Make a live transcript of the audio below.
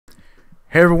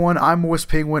Hey everyone, I'm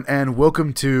MoistPenguin and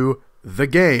welcome to The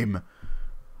Game,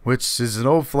 which is an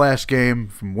old Flash game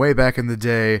from way back in the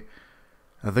day.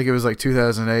 I think it was like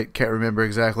 2008, can't remember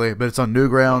exactly, but it's on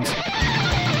Newgrounds.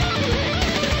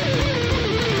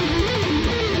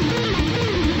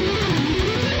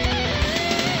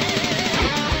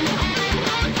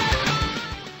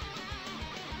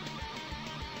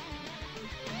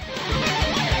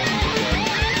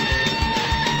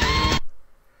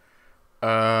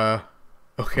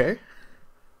 Okay.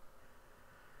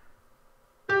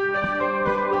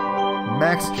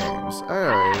 Max Games.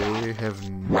 I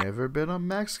have never been on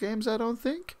Max Games, I don't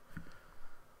think.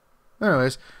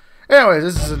 Anyways,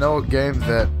 this is an old game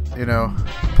that,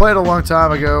 played a long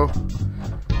time ago.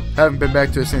 Haven't been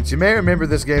back to it since. You may remember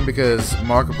this game because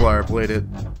Markiplier played it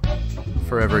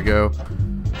forever ago.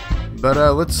 But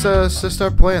let's just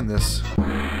start playing this.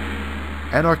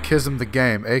 Anarchism the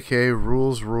game, aka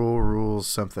rules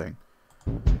something.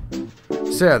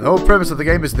 So yeah, the whole premise of the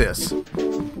game is this.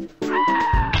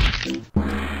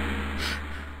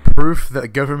 Proof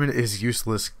that government is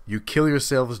useless. You kill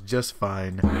yourselves just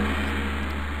fine.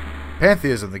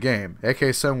 Pantheism the game,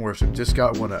 aka sun worship, just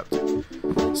got one up.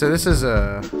 So this is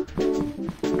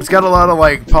it's got a lot of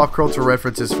like pop culture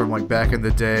references from like back in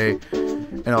the day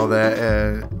and all that.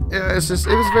 And it was a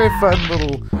very fun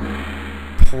little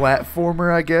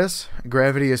platformer, I guess.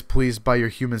 Gravity is pleased by your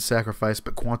human sacrifice,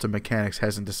 but quantum mechanics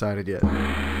hasn't decided yet.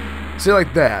 See,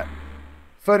 like that.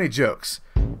 Funny jokes.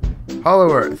 Hollow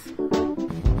Earth.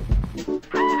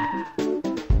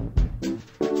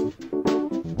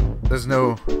 There's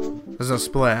no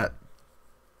splat.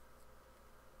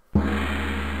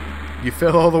 You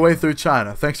fell all the way through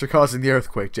China. Thanks for causing the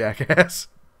earthquake, jackass.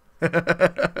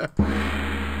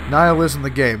 Nihilism the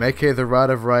game, aka the right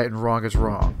of right and wrong is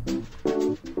wrong.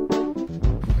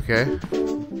 Okay.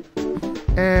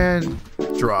 And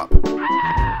drop.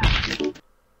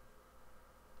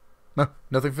 No,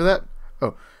 nothing for that?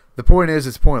 Oh, the point is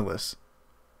it's pointless.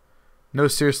 No,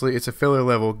 seriously, it's a filler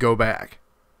level. Go back.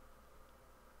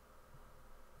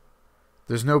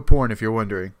 There's no porn if you're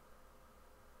wondering.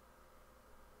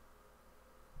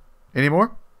 Any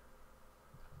more?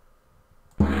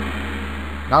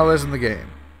 Nihilism the game.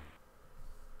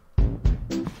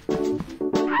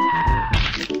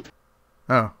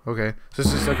 Oh, okay. So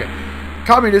it's just, okay.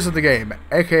 Communism the game,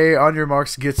 aka on your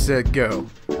marks, get set, go.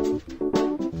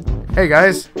 Hey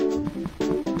guys.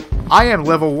 I am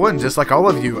level 1 just like all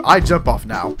of you. I jump off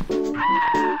now.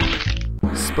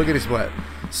 Spliggity splat.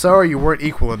 Sorry you weren't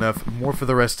equal enough. More for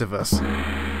the rest of us.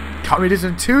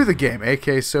 Communism 2 the game,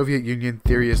 aka Soviet Union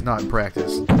theory is not in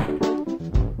practice.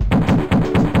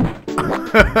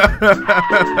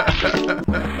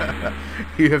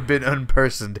 You have been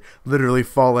unpersoned, literally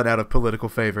fallen out of political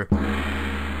favor.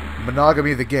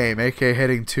 Monogamy the game, aka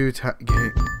heading to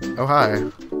oh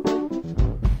hi.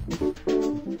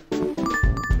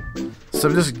 So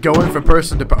I'm just going from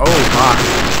person to oh my.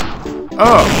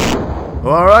 Oh,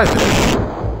 well, all right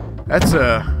then. That's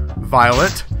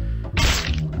violent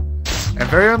and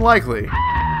very unlikely.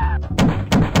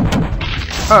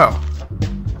 Oh,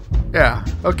 yeah,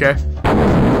 okay.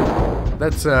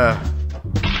 That's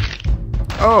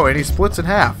oh, and he splits in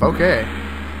half. Okay.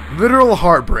 Literal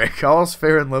heartbreak. All's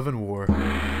fair in love and war.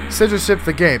 Censorship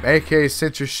the game, aka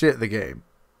censor shit the game.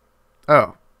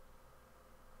 Oh.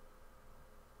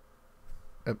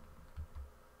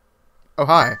 Oh,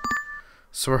 hi.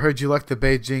 So I heard you like the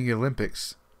Beijing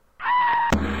Olympics.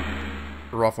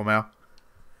 Raffle mouth.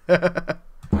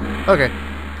 Okay.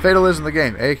 Fatalism the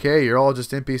game, aka you're all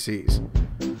just NPCs.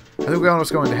 I think we all know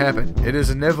what's going to happen. It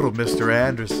is inevitable, Mr.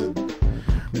 Anderson.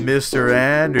 Mr.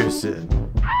 Anderson.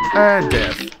 And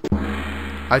death.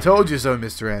 I told you so,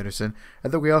 Mr. Anderson. I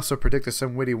think we also predicted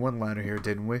some witty one-liner here,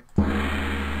 didn't we?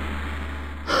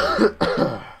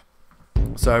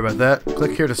 Sorry about that.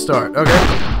 Click here to start. Okay.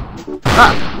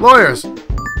 Ah! Lawyers!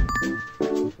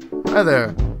 Hi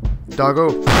there. Doggo.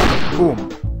 Boom.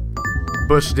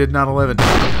 Bush did 9/11.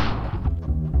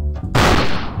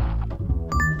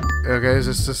 Okay, is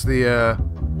this just the,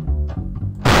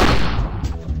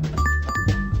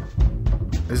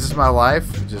 is this my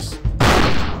life? Just... I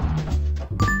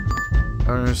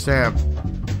don't understand.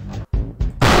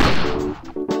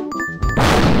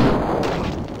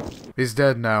 He's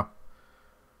dead now.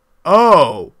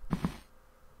 Oh!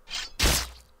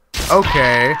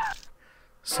 Okay.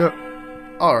 So...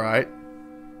 Alright.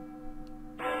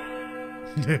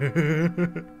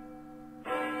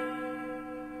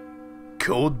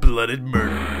 Cold-blooded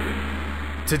murder.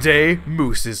 Today,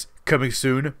 mooses. Coming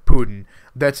soon, Putin.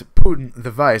 That's Putin, the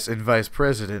vice and vice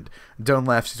president. Don't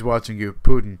laugh, she's watching you.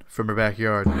 Putin, from her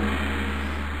backyard.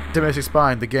 Domestic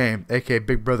Spine, the game, aka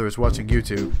Big Brother is watching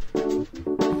YouTube.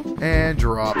 And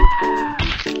drop.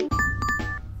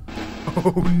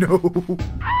 Oh no!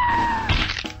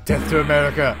 Death to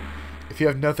America! If you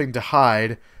have nothing to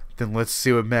hide, then let's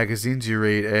see what magazines you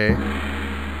read, eh?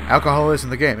 Alcohol is in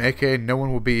the game, aka no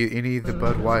one will be any the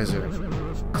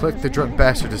Budweiser. Click the drunk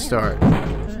bastard to start.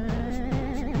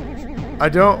 I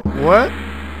don't... What?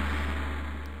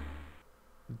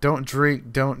 Don't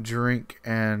drink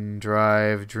and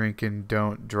drive, drink and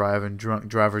don't drive, and drunk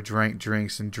driver drank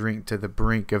drinks and drink to the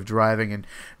brink of driving and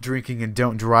drinking and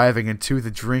don't driving and to the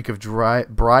drink of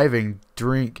bribing,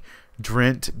 drink,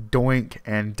 drent, doink,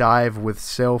 and dive with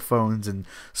cell phones and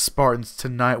Spartans.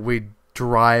 Tonight we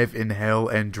drive in hell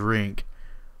and drink.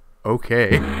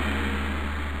 Okay.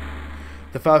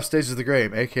 The 5 stages of the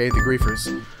game, aka the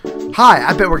griefers. Hi,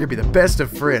 I bet we're gonna be the best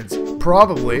of friends.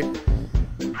 Probably.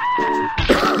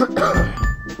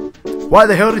 Why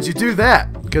the hell did you do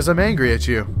that? Because I'm angry at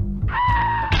you.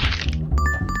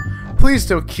 Please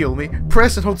don't kill me.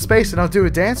 Press and hold space and I'll do a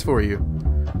dance for you.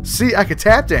 See, I can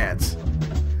tap dance.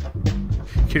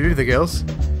 Can you do anything else?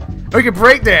 Oh, you can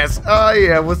break dance. Oh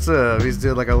yeah, what's up? He's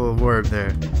doing like a little worm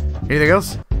there. Anything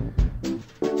else?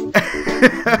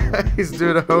 He's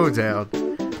doing a hoedown.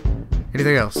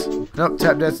 Anything else? Nope,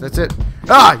 tap dance, that's it.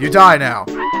 Ah, you die now.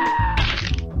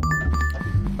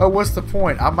 Oh, what's the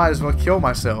point? I might as well kill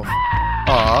myself.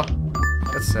 Aw,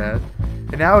 that's sad.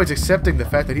 And now he's accepting the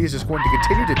fact that he's just going to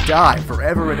continue to die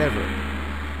forever and ever.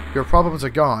 Your problems are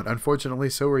gone.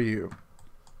 Unfortunately, so are you.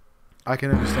 I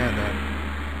can understand that.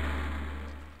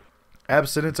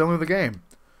 Abstinence only the game.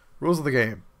 Rules of the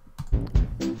game.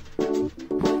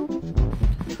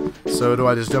 So do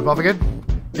I just jump off again?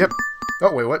 Yep.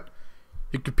 Oh, wait, what?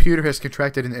 Your computer has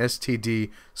contracted an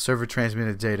STD, server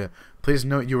transmitted data. Please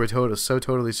note you are so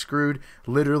totally screwed,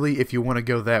 literally, if you want to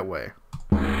go that way.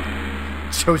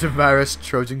 Trojan virus,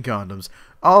 Trojan condoms.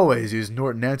 Always use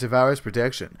Norton antivirus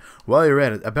protection. While you're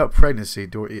at it, about pregnancy,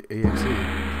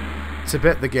 .exe.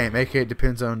 Tibet the game, aka it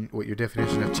depends on what your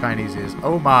definition of Chinese is.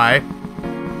 Oh my!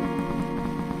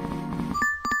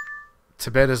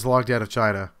 Tibet is logged out of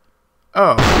China.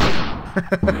 Oh.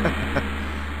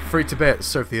 Free Tibet,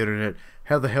 surf the internet.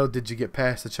 How the hell did you get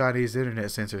past the Chinese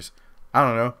internet censors? I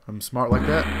don't know. I'm smart like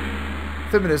that.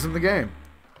 Feminism the game.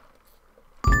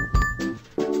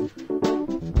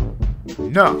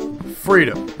 No.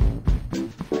 Freedom.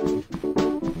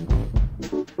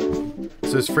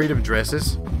 So is freedom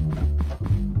dresses?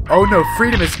 Oh no,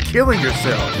 freedom is killing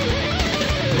yourself.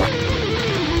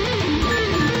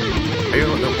 Are you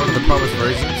one of the promised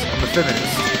versions? I'm a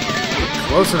feminist.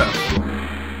 Close enough.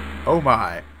 Oh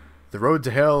my. The road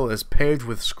to hell is paved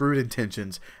with screwed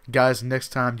intentions. Guys, next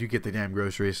time you get the damn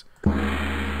groceries.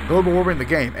 Global warming the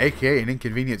game, aka an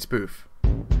inconvenient spoof.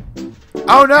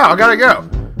 Oh no, I gotta go!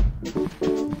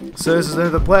 So this is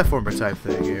another platformer type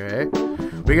thing here, eh?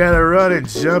 We gotta run and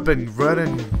jump and run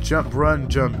and jump, run,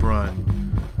 jump, run.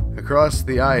 Across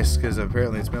the ice, because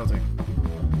apparently it's melting.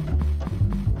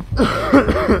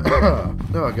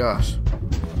 Oh gosh.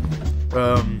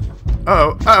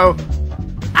 Uh-oh, uh-oh.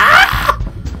 Ah!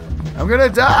 I'm gonna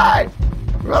die!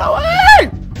 Run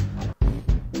away!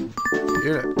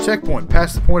 Checkpoint,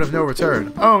 past the point of no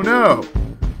return. Oh no!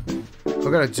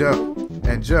 I gotta jump,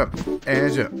 and jump,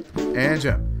 and jump, and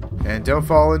jump. And don't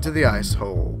fall into the ice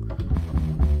hole.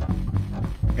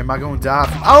 Am I gonna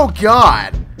die? Oh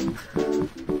god!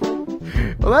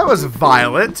 Well, that was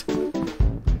violent.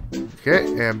 Okay,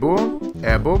 and boom,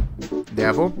 and boom,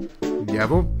 dabble,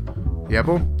 dabble,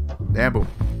 dabble, dabble.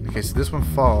 Okay, so this one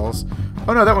falls.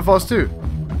 Oh no, that one falls too.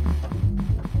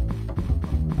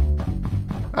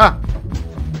 Ah!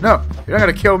 No, you're not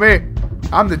gonna kill me.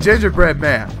 I'm the gingerbread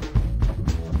man.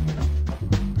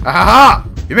 Ahaha!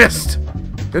 You missed!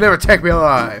 You'll never take me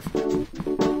alive.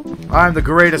 I'm the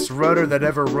greatest runner that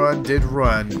ever did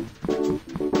run.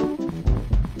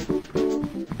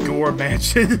 Gore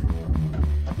Mansion.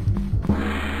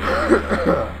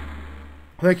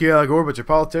 Thank you, Al Gore, but your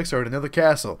politics are in another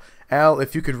castle. Al,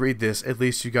 if you could read this, at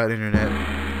least you got internet.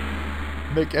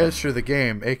 Make Escher the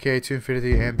game, aka to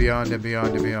infinity and beyond and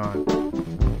beyond and beyond.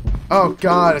 Oh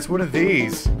god, it's one of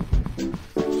these.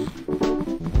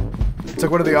 It's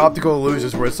like one of the optical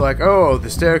illusions where it's like, oh, the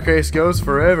staircase goes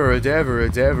forever, endeavor,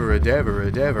 endeavor, endeavor,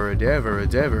 endeavor, endeavor,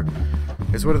 endeavor.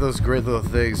 It's one of those great little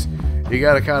things. You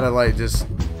gotta kind of like just,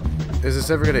 is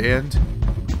this ever gonna end?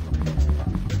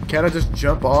 Can I just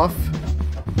jump off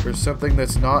for something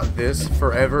that's not this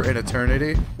forever in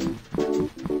eternity?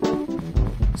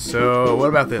 So, what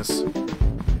about this?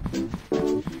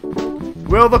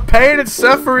 Will the pain and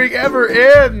suffering ever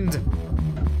end?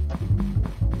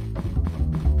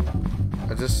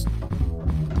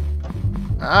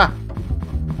 Ah!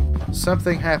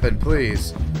 Something happened,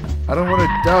 please. I don't want to...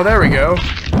 Oh, there we go.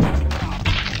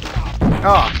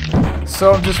 Ah!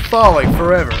 So I'm just falling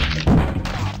forever.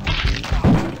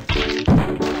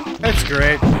 That's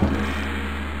great.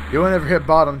 You won't ever hit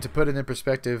bottom to put it in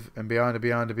perspective and beyond to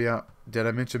beyond to beyond. Did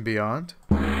I mention beyond?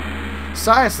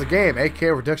 Science the game, aka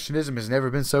reductionism, has never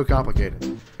been so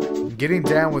complicated. Getting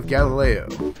down with Galileo.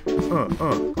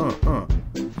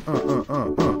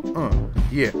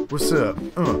 Yeah, what's up?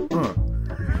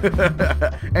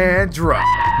 And drop.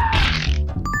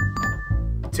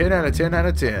 10 out of 10 out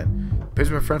of 10.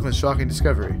 Benjamin Franklin's shocking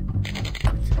discovery.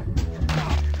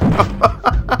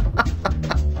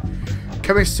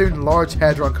 Coming soon, Large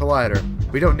Hadron Collider.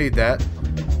 We don't need that.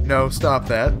 No, stop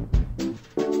that.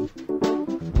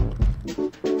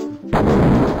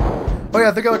 Oh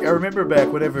yeah, I remember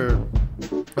back whenever, I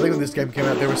think when this game came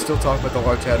out, they were still talking about the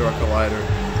Large Hadron Collider,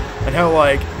 and how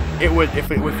like it would, if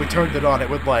we turned it on, it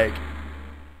would like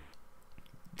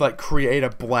create a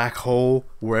black hole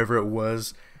wherever it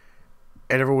was,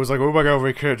 and everyone was like, "Oh my God,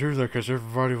 we can't do that because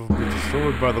everybody will be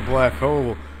destroyed by the black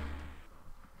hole."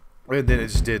 And then it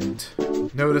just didn't.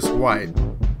 Notice white.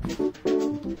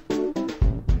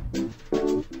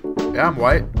 Yeah, I'm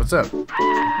white. What's up?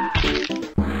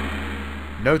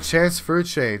 No chance for a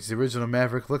change. The original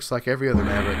Maverick looks like every other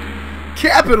Maverick.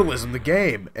 Capitalism, the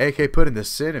game. AK put in the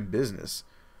sin in business.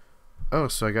 Oh,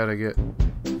 so I gotta get...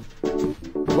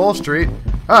 Wall Street.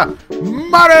 Ah!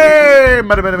 Money!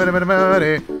 Money, money, money, money,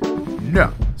 money.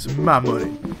 No, it's my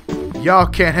money. Y'all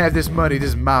can't have this money.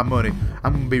 This is my money.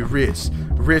 I'm gonna be rich.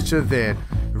 Richer than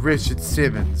Richard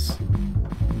Simmons.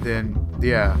 Then,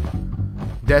 yeah.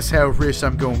 That's how rich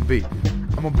I'm gonna be.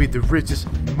 I'm gonna be the richest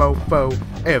mofo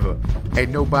ever.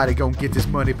 Ain't nobody gonna get this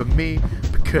money but me,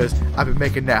 because I've been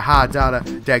making that high dollar,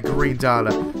 that green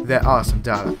dollar, that awesome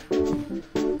dollar.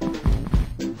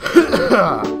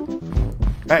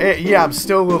 Yeah, I'm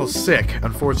still a little sick,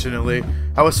 unfortunately.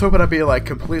 I was hoping I'd be like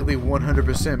completely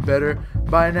 100% better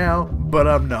by now, but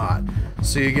I'm not.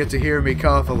 So you get to hear me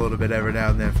cough a little bit every now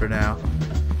and then for now.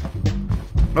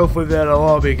 Hopefully that'll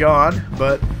all be gone,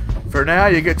 but for now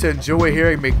you get to enjoy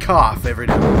hearing me cough every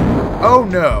now and then. Oh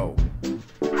no!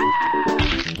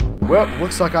 Well,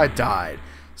 looks like I died.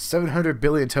 700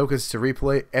 billion tokens to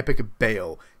replay epic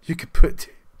bail. You could put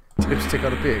dipstick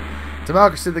on a pig.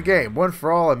 Democracy the game. One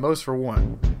for all and most for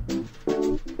one.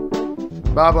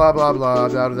 Blah blah blah blah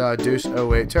blah blah. Deuce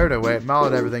 08. Turn 08. Mile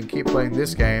at everything. Keep playing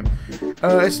this game.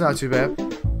 It's not too bad.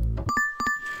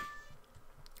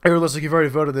 It looks like you've already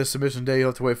voted this submission day. You'll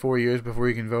have to wait 4 years before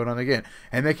you can vote on it again.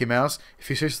 And Mickey Mouse, if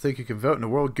you seriously think you can vote in a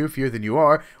world goofier than you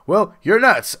are, well, you're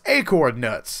nuts. Acorn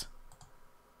nuts.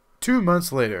 2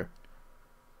 months later.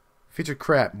 Featured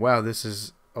crap. Wow, this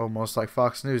is almost like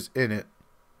Fox News, in it.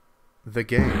 The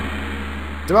game.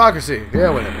 Democracy.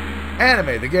 Yeah, whatever.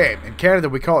 Anime, the game. In Canada,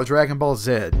 we call it Dragon Ball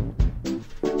Z.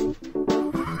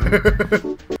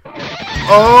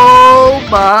 Oh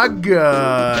my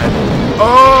God.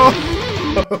 Oh.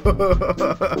 Oh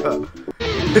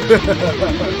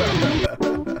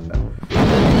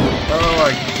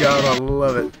my God, I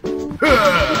love it.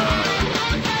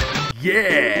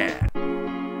 Yeah.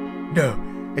 No,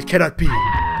 it cannot be.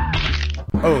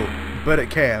 Oh, but it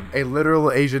can. A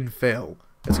literal Asian fail.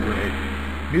 That's great.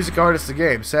 Music artists, the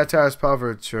game. Satires, pop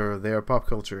culture. They are pop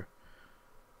culture.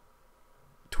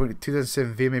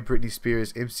 2007 VMA, Britney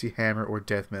Spears, MC Hammer, or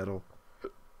death metal.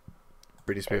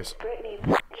 Britney Spears.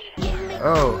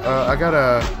 Oh, I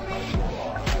gotta...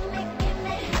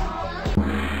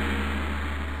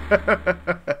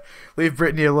 Leave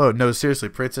Britney alone. No, seriously,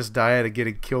 Princess Diana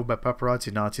getting killed by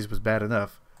paparazzi Nazis was bad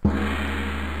enough.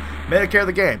 Medicare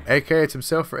the game. aka it's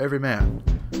himself for every man.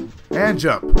 And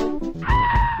jump.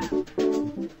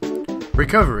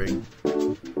 Recovery.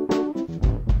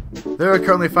 There are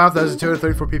currently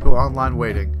 5,234 people online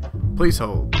waiting. Please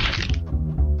hold.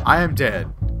 I am dead.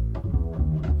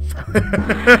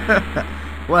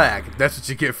 Lag. That's what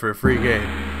you get for a free game.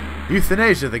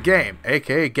 Euthanasia, the game.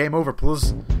 aka game over,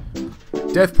 please.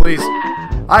 Death, please.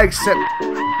 I accept.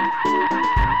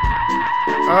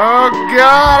 Oh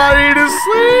God, I need to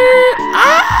sleep.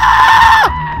 Ah!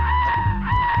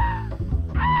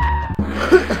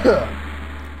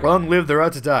 Long live the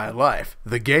right to die. Life.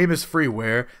 The game is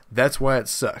freeware. That's why it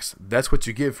sucks. That's what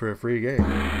you get for a free game.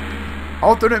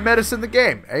 Alternate medicine, the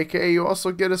game. aka you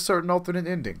also get a certain alternate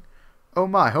ending. Oh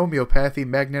my, homeopathy,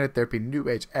 magnetic therapy, new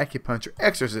age, acupuncture,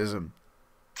 exorcism.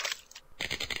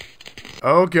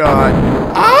 Oh God.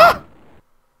 Ah!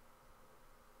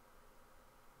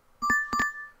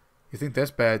 You think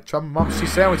that's bad? Try my mom's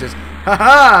cheese sandwiches.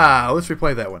 Haha! Let's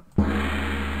replay that one.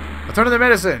 Alternative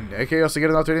medicine. aka also get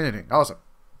an alternate ending. Awesome.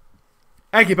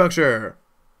 Acupuncture.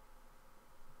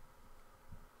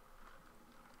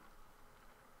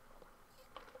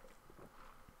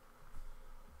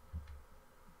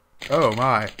 Oh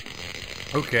my.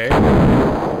 Okay.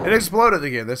 It exploded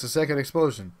again. That's the second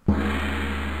explosion.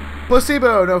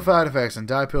 Placebo, no side effects, and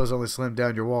diet pills only slim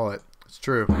down your wallet. It's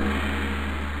true.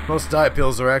 Most diet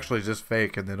pills are actually just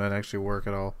fake and they don't actually work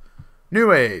at all.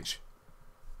 New Age.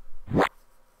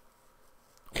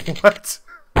 What?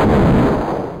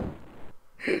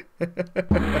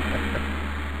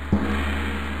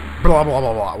 Blah, blah,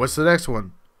 blah, blah. What's the next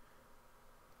one?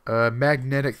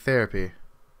 Magnetic therapy.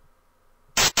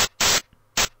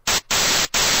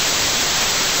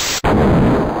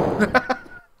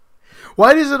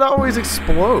 Why does it always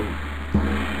explode?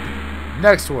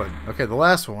 Next one. Okay, the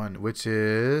last one, which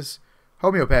is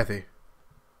homeopathy.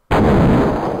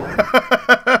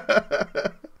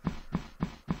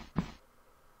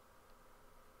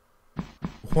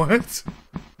 What?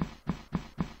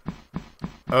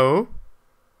 Oh?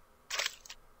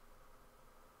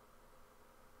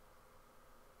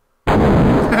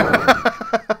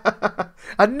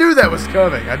 I knew that was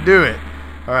coming. I knew it.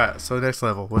 Alright, so next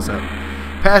level. What's up?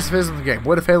 Pacifism in the game.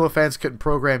 What if Halo fans couldn't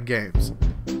program games?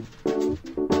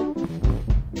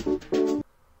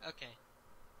 Okay.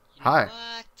 Hi.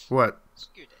 What?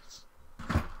 Screw this.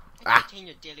 Entertain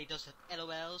your daily dose of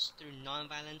LOLs through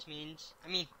non-violent means. I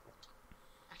mean,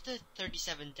 after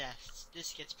 37 deaths,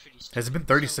 this gets pretty stupid. Has it been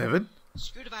 37? So,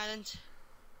 screw the violent,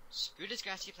 screw this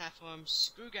grassy platform,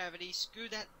 screw gravity, screw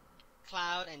that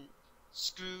cloud, and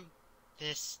screw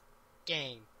this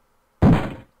game.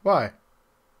 Why?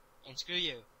 And screw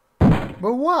you.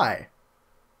 But why?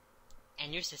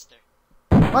 And your sister.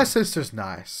 My sister's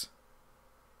nice.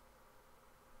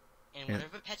 And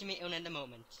whatever pet you may own at the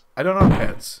moment. I don't own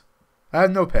pets. I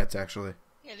have no pets, actually.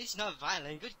 Yeah, at least not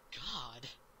violent. Good God.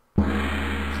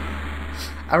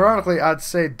 Ironically, I'd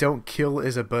say don't kill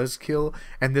is a buzzkill,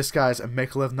 and this guy's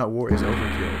make love not war is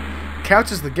overkill.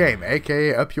 Couch is the game,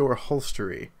 aka up your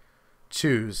holstery.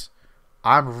 Choose.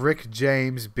 I'm Rick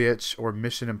James, bitch, or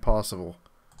Mission Impossible.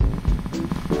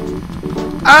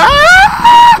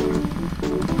 Ah!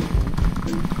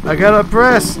 I gotta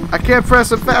press. I can't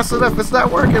press it fast enough. It's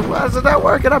not working. Why is it not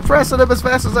working? I'm pressing it as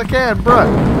fast as I can, bruh.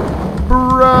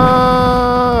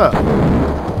 Bruh.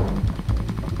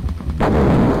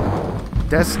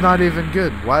 That's not even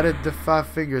good. Why did the 5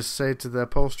 fingers say to the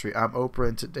upholstery, I'm Oprah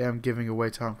and today I'm giving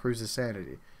away Tom Cruise's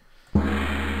sanity?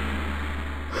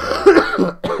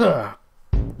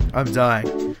 I'm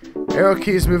dying. Arrow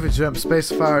keys, move and jump, space,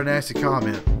 fire, nasty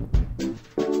comment.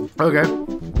 Okay.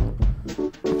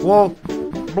 Well,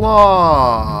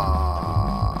 blah.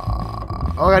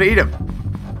 Oh, I gotta eat him.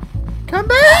 Come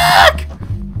back!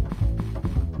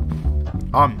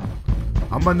 I'm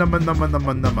a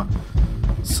numma.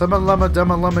 Summa lama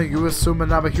dumma lama, you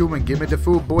assuming I'm a human. Give me the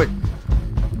food, boy.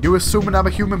 You assuming I'm a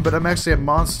human, but I'm actually a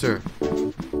monster.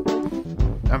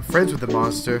 I'm friends with the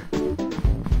monster.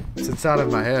 It's inside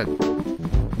of my head.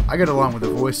 I get along with the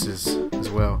voices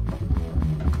as well.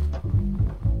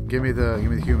 Give me the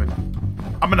human.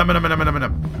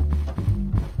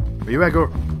 Where you at, go?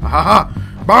 Ha ha!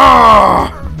 Bah!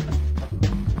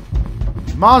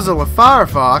 Mozilla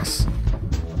Firefox.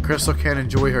 Crystal can't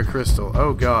enjoy her crystal.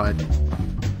 Oh god.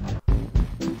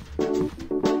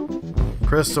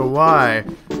 Crystal, why?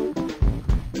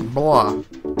 Blah.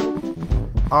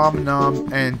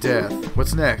 Nom and death.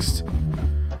 What's next?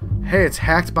 Hey, it's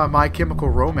hacked by My Chemical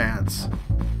Romance.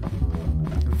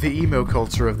 The emo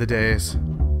culture of the days.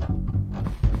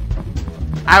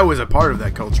 I was a part of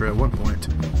that culture at one point.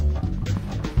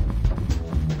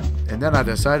 And then I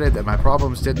decided that my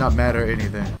problems did not matter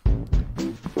anything.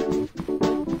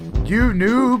 You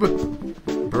noob!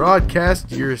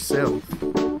 Broadcast yourself.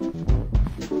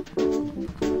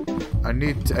 I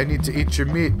need to eat your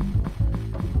meat.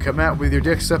 Come out with your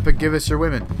dicks up and give us your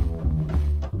women.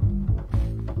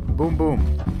 Boom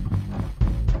boom.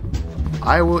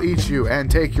 I will eat you and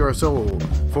take your soul,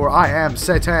 for I am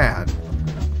Satan.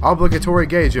 Obligatory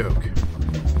gay joke.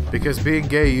 Because being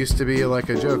gay used to be like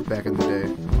a joke back in the day.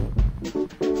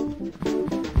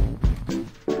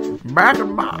 Back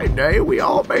in my day, we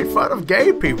all made fun of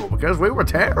gay people because we were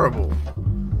terrible.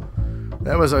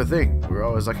 That was our thing. We were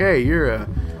always like, hey, you're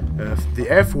the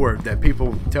F word that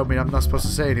people tell me I'm not supposed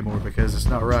to say anymore because it's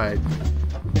not right.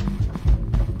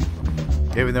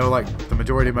 Even though, like, the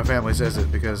majority of my family says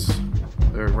it because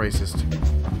they're racist.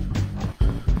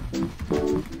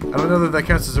 I don't know that that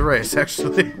counts as a race,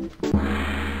 actually.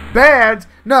 Banned?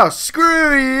 No,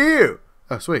 screw you!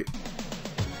 Oh, sweet.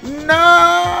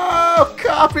 No!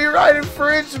 Copyright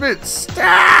infringement!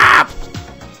 Stop!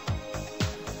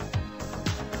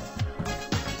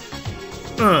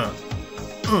 Yeah.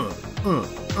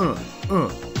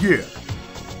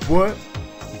 What?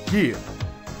 Yeah.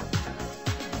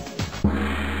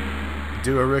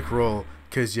 Do a Rickroll,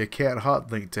 cause you can't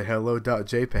hotlink to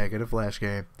hello.jpg in a Flash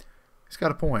game. He's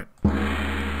got a point.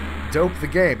 Dope the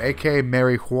game, aka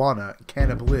marijuana,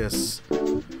 cannabis.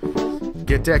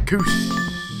 Get that koosh.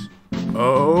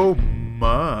 Oh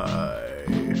my.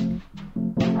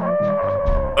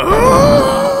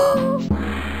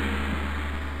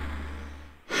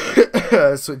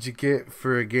 That's what you get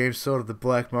for a game sold at the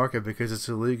black market because it's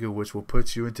illegal, which will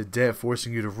put you into debt,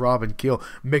 forcing you to rob and kill,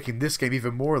 making this game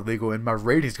even more illegal, and my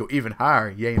ratings go even higher.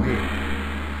 Yay me.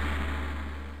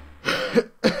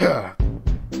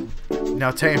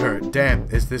 Now tame her. Damn,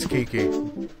 is this kinky.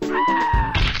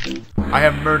 I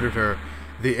have murdered her.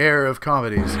 The heir of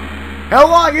comedies. How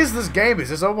long is this game? Is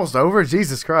this almost over?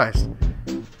 Jesus Christ.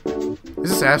 Is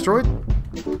this Asteroid?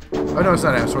 Oh no, it's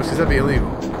not Asteroid, because that'd be illegal.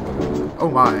 Oh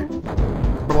my.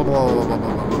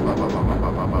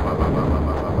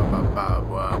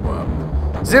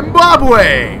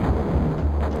 Zimbabwe!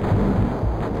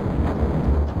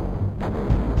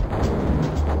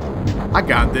 I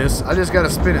got this. I just gotta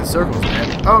spin in circles,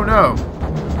 man. Oh no.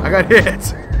 I got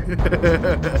hit.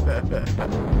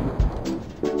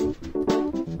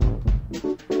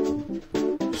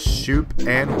 Shoop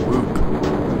and whoop.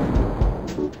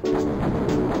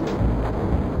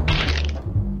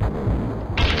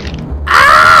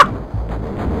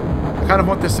 I kind of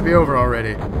want this to be over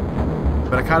already,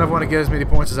 but I kind of want to get as many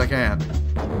points as I can.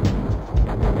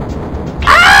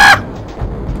 Ah!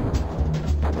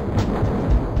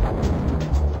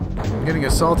 I'm getting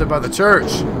assaulted by the church.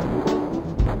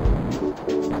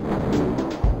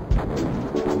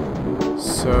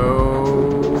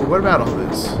 So, what about all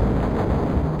this?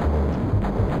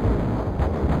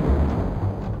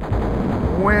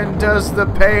 When does the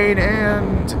pain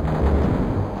end?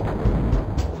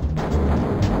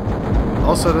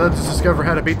 Also, let's discover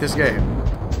how to beat this game.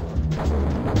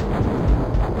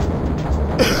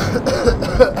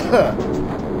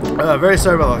 Very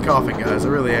sorry about the coughing, guys. I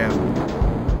really am.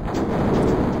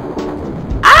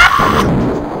 Ah!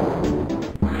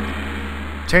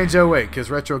 Change 08, because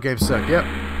retro games suck. Yep.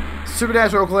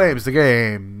 Supernatural claims the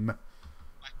game.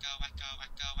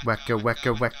 Wacko,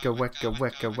 wacko, wacko, wacko,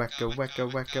 wacko, wacko,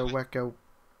 wacko, wacko, wacko.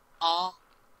 Oh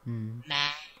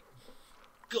my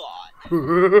god.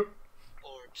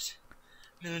 Orbs.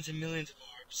 Millions and millions of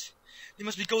orbs. They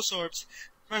must be ghost orbs.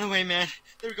 Run away, man.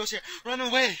 There he goes here. Run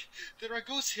away. There are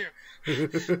ghosts here. Run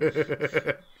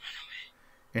away.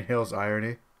 Inhales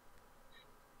irony.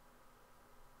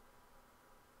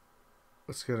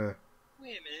 What's gonna...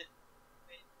 Wait a minute.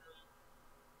 Wait,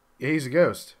 Yeah, he's a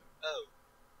ghost. Oh.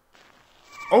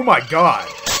 Oh my god!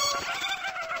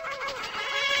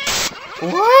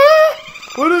 What?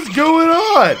 What is going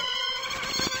on?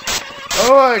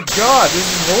 Oh my god, this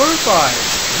is horrifying.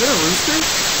 Is it a rooster?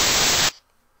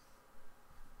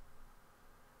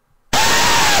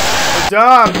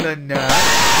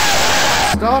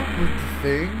 Stop with the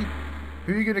thing.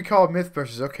 Who are you gonna call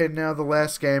Mythbusters? Okay, now the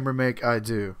last game remake I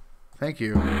do. Thank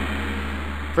you.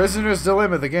 Prisoner's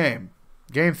Dilemma, the game.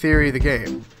 Game Theory, the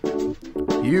game.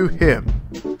 You, him.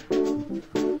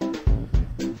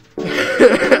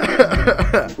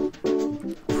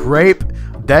 Rape.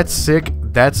 That's sick.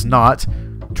 That's not.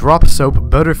 Drop soap.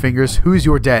 Butterfingers. Who's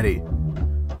your daddy?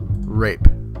 Rape.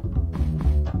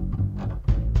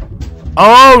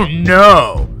 Oh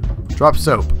no! Drop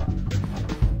soap.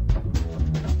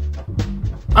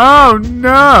 Oh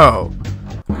no!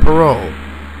 Parole.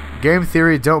 Game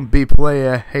Theory, don't be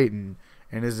playa hatin'.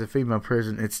 And as a female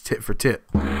prison, it's tit for tit.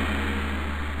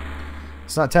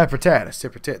 It's not tat for tat, it's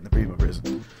tit for tit in the female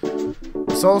prison.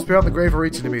 The souls beyond the grave are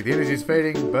reaching to me. The energy is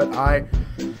fading, but I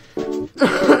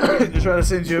just trying to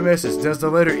send you a message. Does the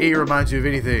letter E remind you of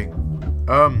anything?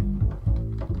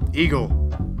 Eagle.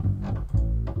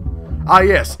 Ah,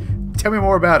 yes. Tell me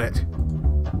more about it.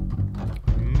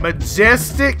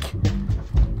 Majestic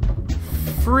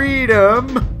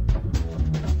freedom.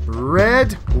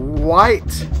 Red,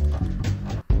 white.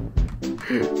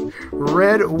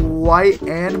 Red, white,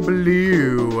 and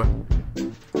blue.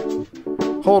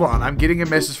 Hold on, I'm getting a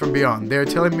message from beyond. They're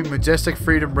telling me majestic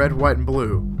freedom, red, white, and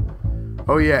blue.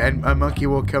 Oh yeah, and a monkey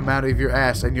will come out of your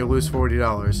ass and you'll lose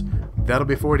 $40. That'll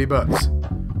be 40 bucks.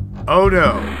 Oh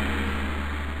no.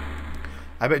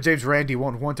 I bet James Randi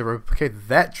won't want to replicate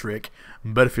that trick,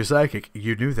 but if you're psychic,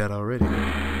 you knew that already.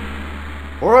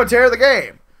 Or on tear the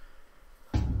game.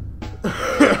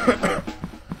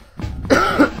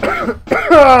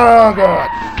 Oh god.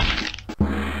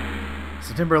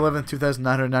 So September 11th,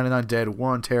 2,999 dead.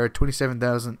 War on Terror,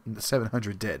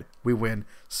 27,700 dead. We win.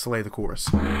 Slay the course.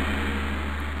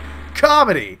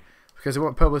 Comedy! Because it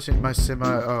won't publish in my semi...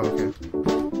 Oh,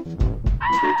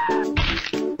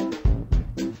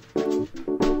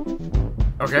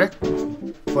 okay. Okay.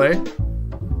 Play.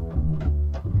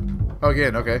 Oh,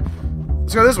 again, okay.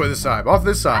 Let's go this way this time. Off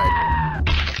this side.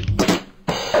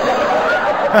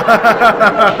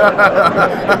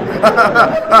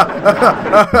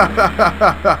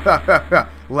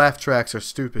 Laugh tracks are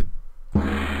stupid.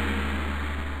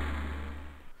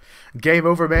 Game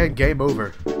over, man. Game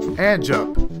over. And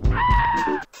jump.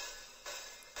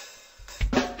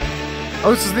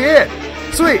 Oh, this is the end.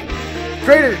 Sweet.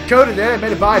 Created, coded, and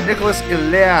animated by Nicholas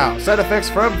Ilau. Sound effects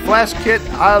from Flash Kit,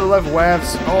 I Love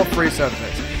WAVs, all free sound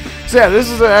effects. So yeah, this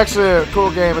is actually a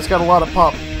cool game. It's got a lot of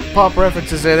pop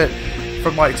references in it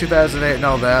from like 2008 and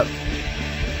all that.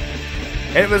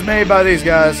 And it was made by these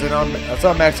guys, and it's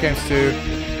on Max Games too.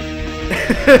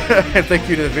 And thank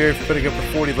you to the Veer for putting up the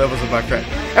 40 levels of my crap.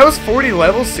 That was 40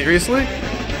 levels? Seriously?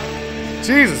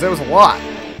 Jesus, that was a lot.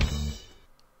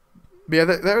 But yeah,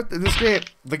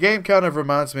 the game kind of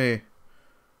reminds me.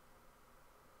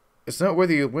 It's not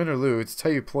whether you win or lose, it's how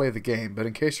you play the game. But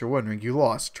in case you're wondering, you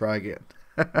lost. Try again.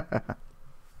 But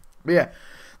yeah,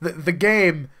 the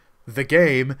game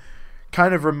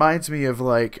kind of reminds me of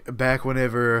like back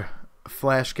whenever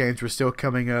Flash games were still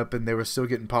coming up and they were still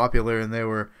getting popular, and they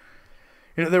were,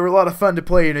 you know, they were a lot of fun to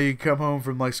play. You know, you come home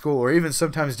from like school, or even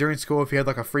sometimes during school if you had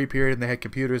like a free period and they had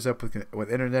computers up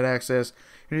with internet access,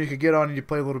 you know, you could get on and you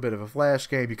play a little bit of a Flash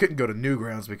game. You couldn't go to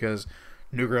Newgrounds because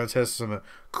Newgrounds has some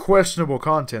questionable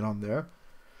content on there.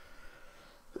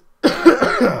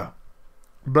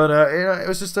 But you know, it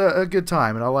was just a good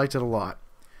time, and I liked it a lot.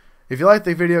 If you liked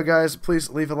the video, guys, please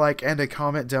leave a like and a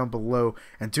comment down below,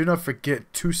 and do not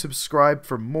forget to subscribe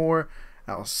for more.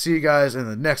 I'll see you guys in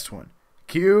the next one.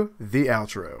 Cue the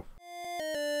outro.